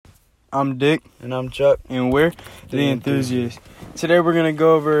I'm Dick. And I'm Chuck. And we're The Enthusiasts. Today we're going to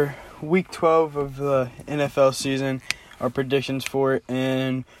go over Week 12 of the NFL season, our predictions for it,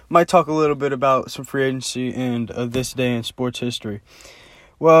 and might talk a little bit about some free agency and this day in sports history.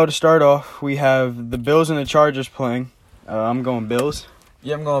 Well, to start off, we have the Bills and the Chargers playing. I'm going Bills.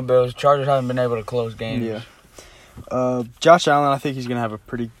 Yeah, I'm going Bills. Chargers haven't been able to close games. Yeah. Josh Allen, I think he's going to have a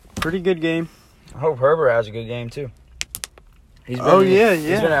pretty good game. I hope Herbert has a good game, too. He's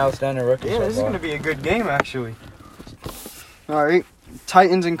been an outstanding rookie so far. This is going to be a good game, actually. All right.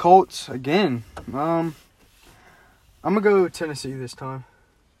 Titans and Colts again. I'm going to go Tennessee this time.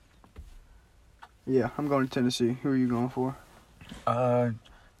 Yeah, I'm going to Tennessee. Who are you going for?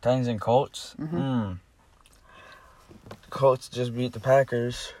 Titans and Colts? Mm-hmm. Colts just beat the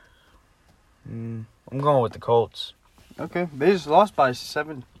Packers. I'm going with the Colts. Okay. They just lost by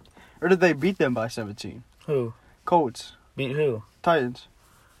 7. Or did they beat them by 17? Who? Colts. Beat who? Titans.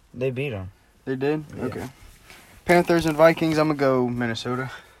 They beat them. They did? Yeah. Okay. Panthers and Vikings, I'm going to go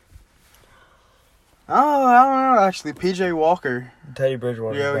Minnesota. Oh, I don't know, actually. P.J. Walker. Teddy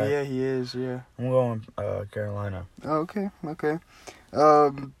Bridgewater. Yeah, he is, yeah. I'm going Carolina. Okay.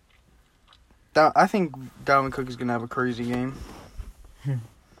 I think Dalvin Cook is going to have a crazy game.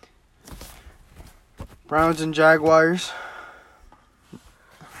 Browns and Jaguars.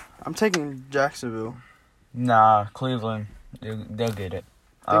 I'm taking Jacksonville. Nah, Cleveland. They'll get it.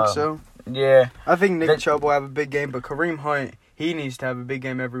 Think so? Yeah. I think Nick Chubb will have a big game, but Kareem Hunt, he needs to have a big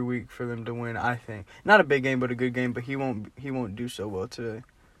game every week for them to win, I think. Not a big game, but a good game, but he won't do so well today.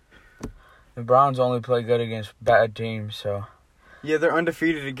 The Browns only play good against bad teams, so. Yeah, they're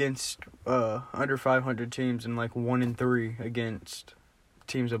undefeated against under 500 teams and 1-3 against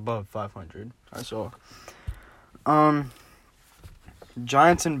teams above 500. I saw.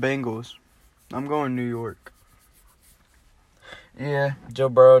 Giants and Bengals. I'm going New York. Yeah, Joe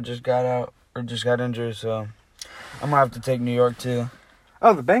Burrow just got injured, so I'm gonna have to take New York too.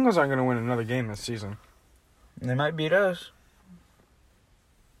 Oh, the Bengals aren't gonna win another game this season. They might beat us.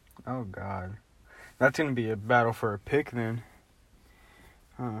 Oh God, that's gonna be a battle for a pick then.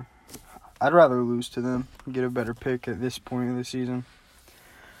 I'd rather lose to them, get a better pick at this point of the season.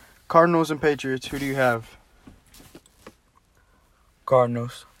 Cardinals and Patriots. Who do you have?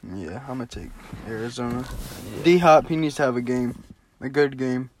 Cardinals. Yeah, I'm going to take Arizona. Yeah. D-Hop, he needs to have a game. A good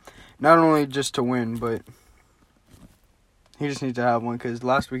game. Not only just to win, but he just needs to have one because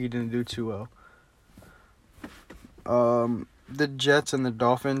last week he didn't do too well. The Jets and the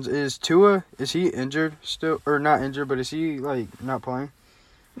Dolphins. Is he injured still? Or not injured, but is he, not playing?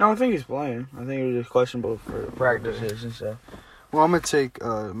 No, I think he's playing. I think it was just questionable for practices and stuff. Well, I'm going to take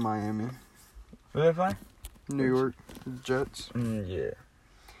Miami. Who they play? New York Jets. Yeah.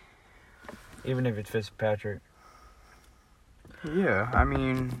 Even if it's Fitzpatrick. Yeah, I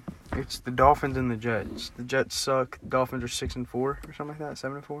mean, it's the Dolphins and the Jets. The Jets suck. The Dolphins are 6-4 or something like that.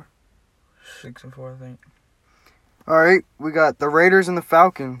 7-4. 6-4, I think. All right, we got the Raiders and the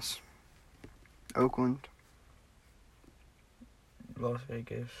Falcons. Oakland. Las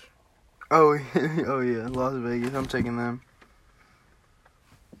Vegas. Oh yeah, Las Vegas. I'm taking them.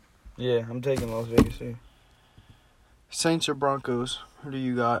 Yeah, I'm taking Las Vegas too. Saints or Broncos? Who do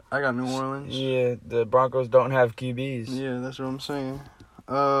you got? I got New Orleans. Yeah, the Broncos don't have QBs. Yeah, that's what I'm saying.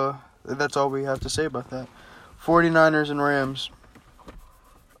 That's all we have to say about that. 49ers and Rams.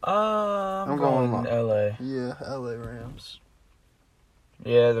 I'm going LA. Yeah, LA Rams.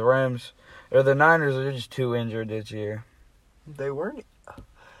 Yeah, the Rams or the Niners are just too injured this year.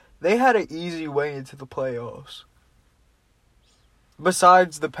 They had an easy way into the playoffs.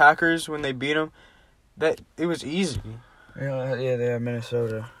 Besides the Packers when they beat them, it was easy. Yeah, they have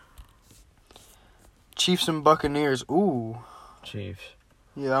Minnesota. Chiefs and Buccaneers. Ooh. Chiefs.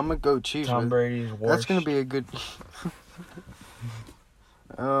 Yeah, I'm gonna go Chiefs. Tom Brady's worst. That's gonna be a good.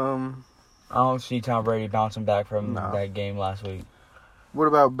 I don't see Tom Brady bouncing back from that game last week. What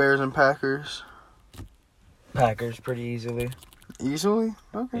about Bears and Packers? Packers pretty easily. Easily?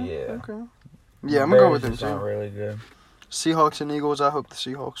 Okay. Yeah. Okay. Yeah, I'm gonna go with them too. too. Not really good. Seahawks and Eagles. I hope the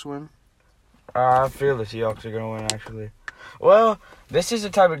Seahawks win. I feel the Seahawks are gonna win actually. Well, this is the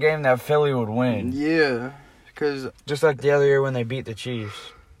type of game that Philly would win. Yeah, because just like the other year when they beat the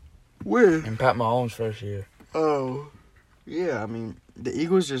Chiefs. When? In Pat Mahomes' first year. Oh. Yeah, I mean, the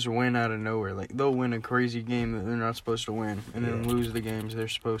Eagles just win out of nowhere. They'll win a crazy game that they're not supposed to win, and then lose the games they're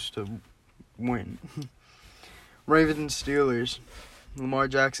supposed to win. Ravens and Steelers. Lamar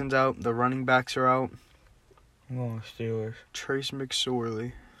Jackson's out. The running backs are out. I'm going Steelers. Trace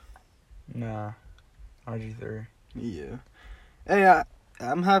McSorley. Nah. RG3. Yeah. Hey,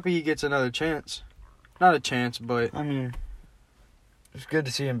 I'm happy he gets another chance. Not a chance, but I mean, It's good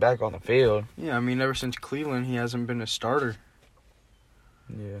to see him back on the field. Yeah, I mean, ever since Cleveland, he hasn't been a starter.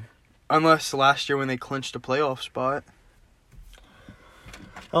 Yeah. Unless last year when they clinched a playoff spot.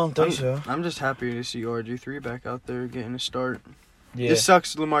 I don't think so. I'm just happy to see RG3 back out there getting a start. Yeah. It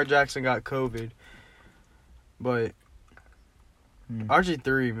sucks Lamar Jackson got COVID. But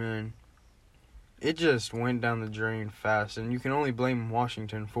RG3, man, it just went down the drain fast. And you can only blame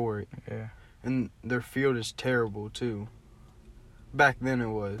Washington for it. Yeah. And their field is terrible, too. Back then it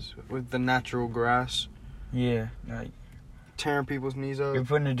was. With the natural grass. Yeah. Like, tearing people's knees up. you're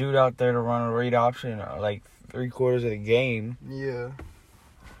putting a dude out there to run a read option like 3/4 of the game. Yeah.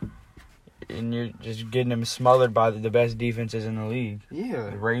 And you're just getting him smothered by the best defenses in the league.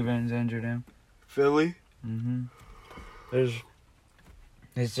 Yeah. The Ravens injured him. Philly. Mm-hmm.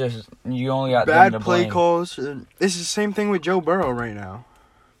 It's just, you only got bad them to play blame. calls. It's the same thing with Joe Burrow right now.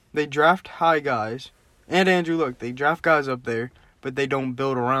 They draft high guys. And Andrew Luck. They draft guys up there, but they don't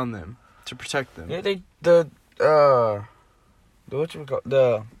build around them to protect them. Yeah,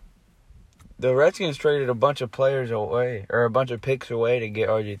 the Redskins traded a bunch of players away, or a bunch of picks away to get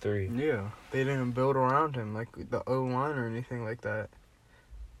RG3. Yeah. They didn't build around him like the O-line or anything like that.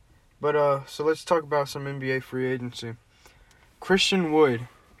 But, so let's talk about some NBA free agency. Christian Wood.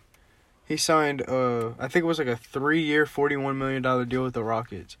 He signed, I think it was like a 3-year, $41 million deal with the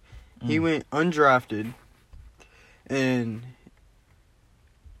Rockets. He went undrafted, and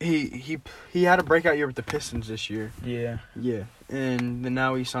he had a breakout year with the Pistons this year. Yeah. Yeah, and then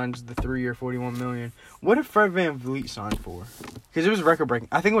now he signs the 3-year, $41 million. What did Fred VanVleet sign for? Because it was record breaking.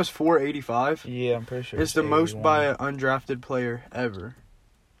 I think it was $485. Yeah, I'm pretty sure. It's the most 81. by an undrafted player ever,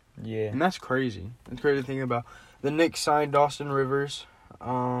 Yeah. and that's crazy. It's crazy to think about. The Knicks signed Austin Rivers.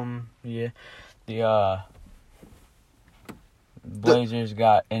 Yeah. The Blazers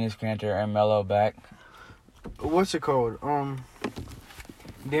got Enes Kanter and Melo back. What's it called?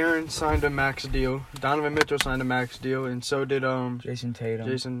 Darren signed a max deal. Donovan Mitchell signed a max deal, and so did Jason Tatum.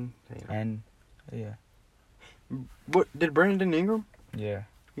 Jason Tatum. And yeah. What did Brandon Ingram? Yeah.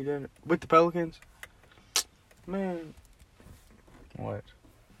 He did it with the Pelicans. Man, What?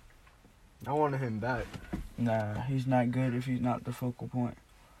 I wanted him back. Nah, he's not good if he's not the focal point.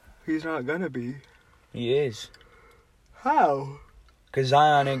 He's not gonna be. He is. How? Because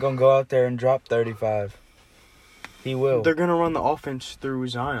Zion ain't going to go out there and drop 35. He will. They're gonna run the offense through No,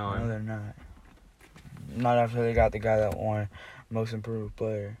 Zion. they're not. Not after they got the guy that won Most Improved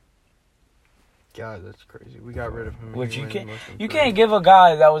Player. God, that's crazy. We got rid of him. Which He you went can't. most You improved. can't give a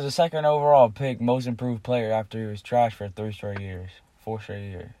guy that was a second overall pick Most Improved Player after he was trash for 3 straight years, 4 straight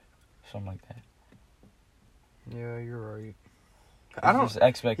years, something like that. Yeah, you're right. It's I don't. just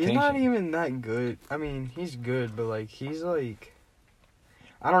expectation. He's not even that good. I mean, he's good, but like he's like,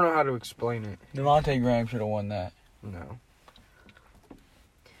 I don't know how to explain it. Devontae Graham should have won that. No.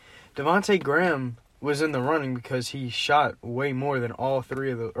 Devontae Graham was in the running because he shot way more than all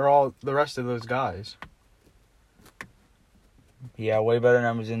the rest of those guys. He had way better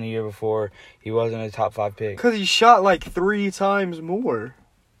numbers in the year before. He wasn't a top 5 pick. Because he shot like 3 times more.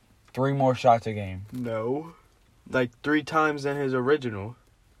 3 more shots a game. No. Like 3 times than his original.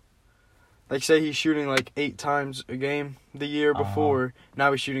 Like say he's shooting like 8 times a game the year before.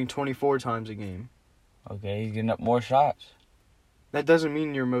 Now he's shooting 24 times a game. Okay, he's getting up more shots. That doesn't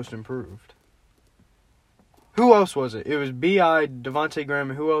mean you're most improved. Who else was it? It was B.I., Devontae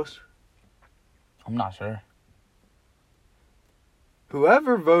Graham, and who else? I'm not sure.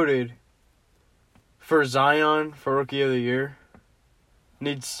 Whoever voted for Zion for Rookie of the Year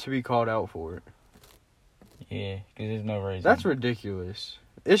needs to be called out for it. Yeah, because there's no reason. That's ridiculous.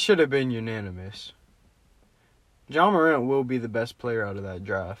 It should have been unanimous. John Morant will be the best player out of that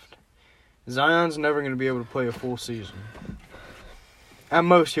draft. Zion's never going to be able to play a full season. At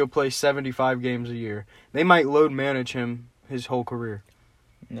most, he'll play 75 games a year. They might load manage him his whole career.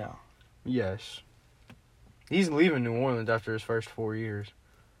 No. Yes. He's leaving New Orleans after his first 4 years.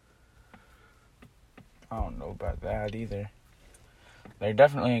 I don't know about that either. They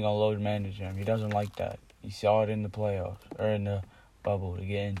definitely ain't going to load manage him. He doesn't like that. He saw it in the playoffs, or in the bubble to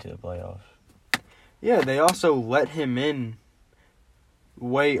get into the playoffs. Yeah, they also let him in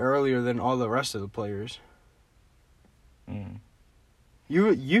way earlier than all the rest of the players. Mm.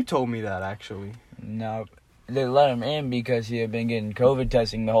 You told me that, actually. No, they let him in because he had been getting COVID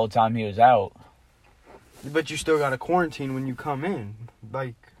testing the whole time he was out. But you still got to quarantine when you come in.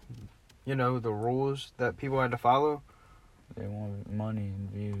 Like, you know, the rules that people had to follow. They want money and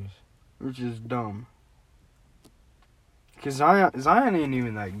views. Which is dumb. Because Zion ain't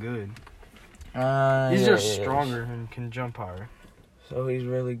even that good. He's just stronger and can jump higher. So he's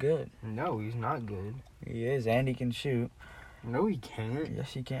really good. No, he's not good. He is, and he can shoot. No, he can't.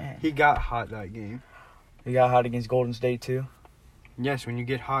 Yes, he can. He got hot that game. He got hot against Golden State too. Yes, when you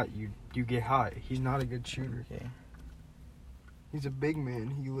get hot, you get hot. He's not a good shooter. Okay. He's a big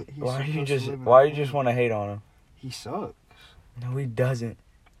man. He's Why do you supposed to live in Why a do you just home. want to hate on him? He sucks. No, he doesn't.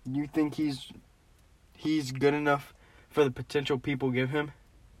 You think he's good enough for the potential people give him?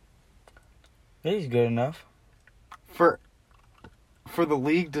 He's good enough. For the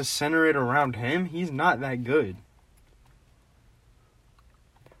league to center it around him, he's not that good.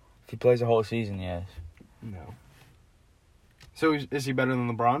 If he plays a whole season, yes. No. So is he better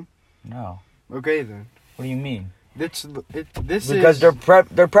than LeBron? No. Okay then. What do you mean? This Because is they're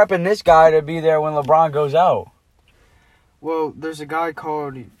prepping this guy to be there when LeBron goes out. well. There's a guy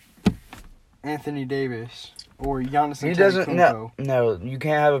called Anthony Davis or Giannis. He doesn't. Antetokounmpo. No, you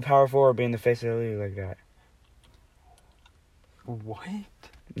can't have a power forward being the face of the league like that. What?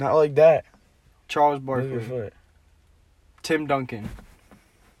 Not like that. Charles Move your Barkley, foot. Tim Duncan.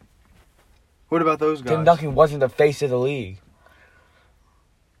 What about those guys? Tim Duncan wasn't the face of the league,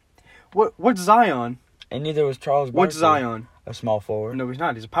 What's Zion? and neither was Charles Barkley. What's Zion? A small forward. No, he's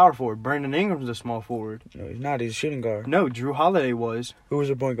not. He's a power forward. Brandon Ingram's a small forward. No, he's not. He's a shooting guard. No, Drew Holiday was. Who was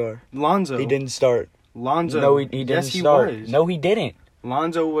a point guard? Lonzo. He didn't start. Lonzo. No, he didn't yes, he start. was. No, he didn't.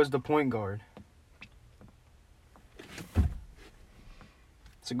 Lonzo was the point guard.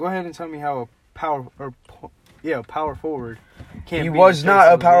 So go ahead and tell me how a power forward can't He be was the not face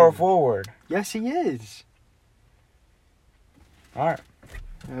a of the power league. forward. Yes, he is. All right.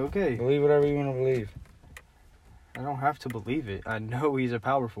 Okay. Believe whatever you want to believe. I don't have to believe it. I know he's a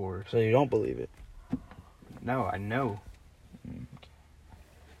power forward. So you don't believe it. No, I know.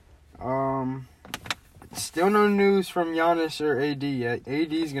 Still no news from Giannis or AD yet.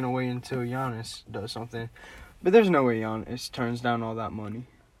 AD's gonna wait until Giannis does something. But there's no way Giannis turns down all that money.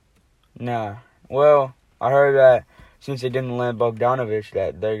 Nah. Well, I heard that since they didn't land Bogdanovich,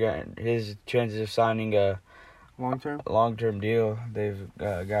 that they're getting his chances of signing a Long term? long-term deal, they've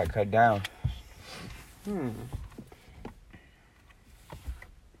got cut down.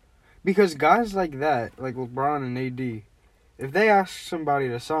 Because guys like that, like LeBron and AD, if they ask somebody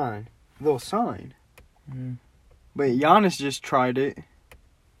to sign, they'll sign. Mm. But Giannis just tried it.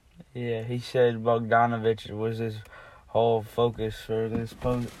 Yeah, he said Bogdanovich was his whole focus for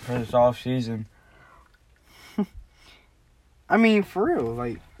this off season. I mean, for real,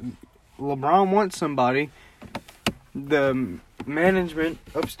 like, LeBron wants somebody. The management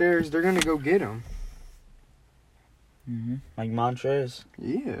upstairs, they're going to go get him. Mm-hmm. Like Montrez.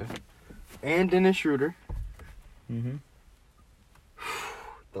 Yeah. And Dennis Schroeder. Mm-hmm.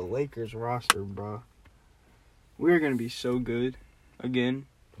 The Lakers roster, bro. We're going to be so good again.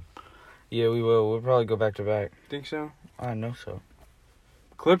 Yeah, we will. We'll probably go back to back. Think so? I know so.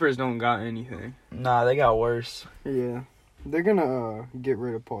 Clippers don't got anything. Nah, they got worse. Yeah. They're going to get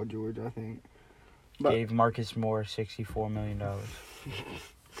rid of Paul George, I think. But- Gave Marcus Moore $64 million.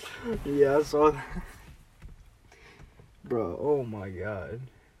 Yeah, I saw that. Bro, oh my god.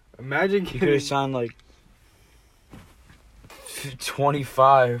 Imagine You could have signed like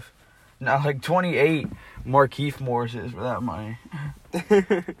 25, not like 28 Markieff Morrises for that money.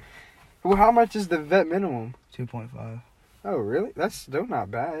 Well, how much is the vet minimum? 2.5. Oh, really? That's still not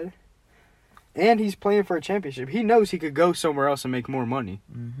bad. And he's playing for a championship. He knows he could go somewhere else and make more money.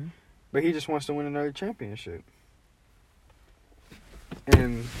 Mm-hmm. But he just wants to win another championship.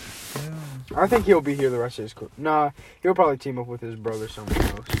 And I think he'll be here the rest of his career. Nah, he'll probably team up with his brother somewhere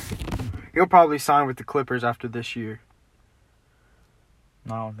else. He'll probably sign with the Clippers after this year.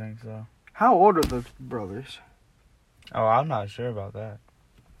 I don't think so. How old are the brothers? Oh, I'm not sure about that.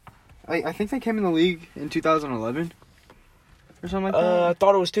 I think they came in the league in 2011 or something like I that.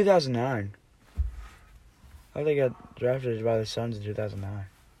 thought it was 2009. I think they got drafted by the Suns in 2009.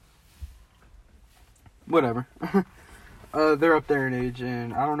 Whatever. They're up there in age,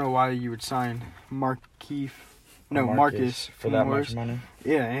 and I don't know why you would sign Marcus For that Morris. much money.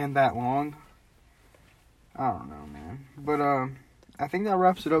 Yeah, and that long. I don't know, man. But I think that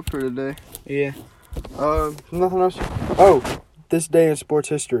wraps it up for today. Yeah. Nothing else. Oh, this day in sports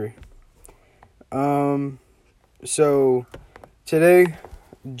history. So today,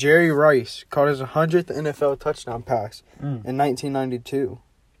 Jerry Rice caught his 100th NFL touchdown pass in 1992.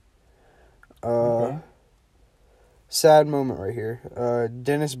 Okay. Sad moment right here.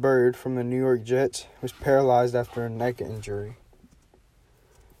 Dennis Byrd from the New York Jets was paralyzed after a neck injury.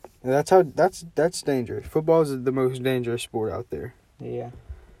 And that's dangerous. Football is the most dangerous sport out there. Yeah.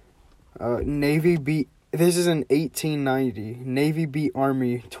 Navy beat. This is in 1890. Navy beat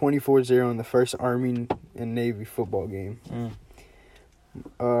Army 24-0 in the first Army and Navy football game.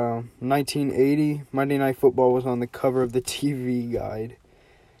 1980, Monday Night Football was on the cover of the TV Guide.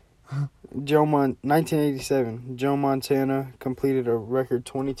 1987, Joe Montana completed a record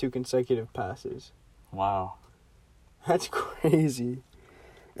 22 consecutive passes. Wow. That's crazy.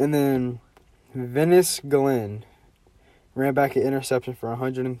 And then Venice Glenn ran back an interception for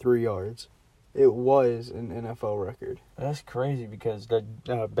 103 yards. It was an NFL record. That's crazy because the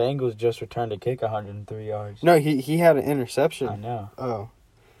Bengals just returned a kick 103 yards. No, he had an interception. I know. Oh.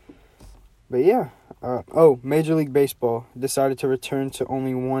 But yeah. Major League Baseball decided to return to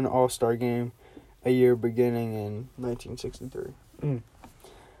only one All-Star game a year beginning in 1963.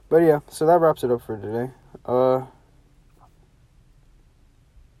 But yeah, so that wraps it up for today.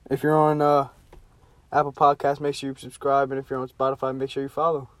 If you're on Apple Podcasts, make sure you subscribe. And if you're on Spotify, make sure you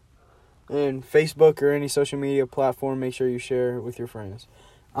follow. And Facebook or any social media platform, make sure you share it with your friends.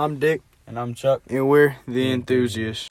 I'm Dick. And I'm Chuck. And we're The Enthusiasts.